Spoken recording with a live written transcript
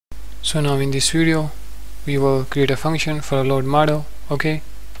So now in this video we will create a function for a load model. Okay,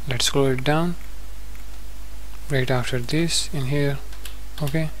 let's scroll it down right after this in here.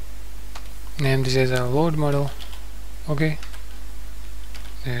 Okay, name this as a load model. Okay,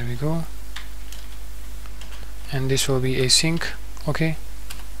 there we go, and this will be async. Okay,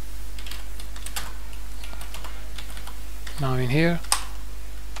 now in here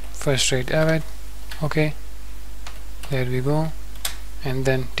first rate avid. Okay, there we go, and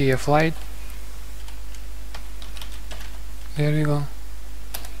then tflite. There we go,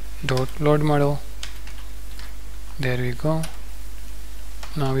 dot load model. There we go.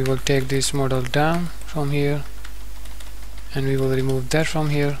 Now we will take this model down from here and we will remove that from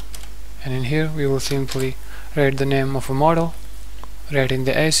here, and in here we will simply write the name of a model, write in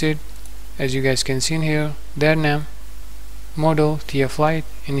the acid, as you guys can see in here, their name, model tflite.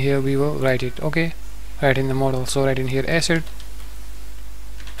 In here we will write it. Okay, write in the model, so write in here acid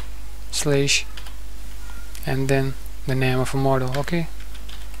slash and then the name of a model. Okay,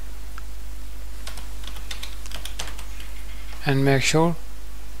 and make sure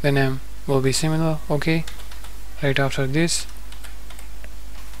the name will be similar. Okay, right after this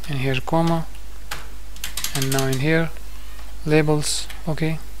in here comma, and now in here labels.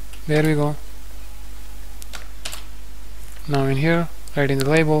 Okay, there we go. Now in here write in the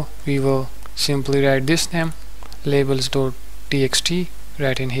label, we will simply write this name, labels.txt,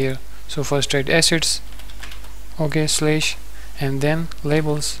 right in here. So first write acids, okay, slash and then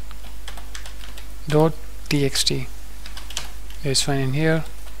labels.txt. It's fine in here.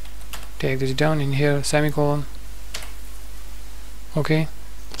 Take this down in here, semicolon. Okay,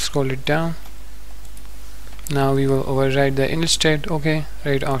 scroll it down. Now we will override the init state. Okay,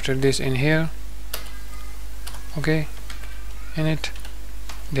 right after this in here. Okay, init.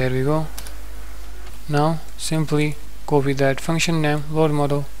 There we go. Now simply copy that function name load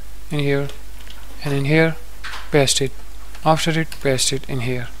model in here, and in here paste it. After it paste it in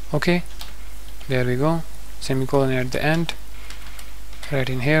here. Okay, there we go, semicolon at the end, right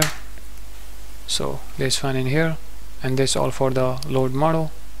in here. So this fine in here, and that's all for the load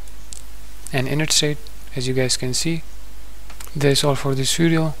model and init state. As you guys can see, that's all for this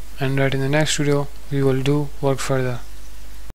video, and right in the next video we will do work further.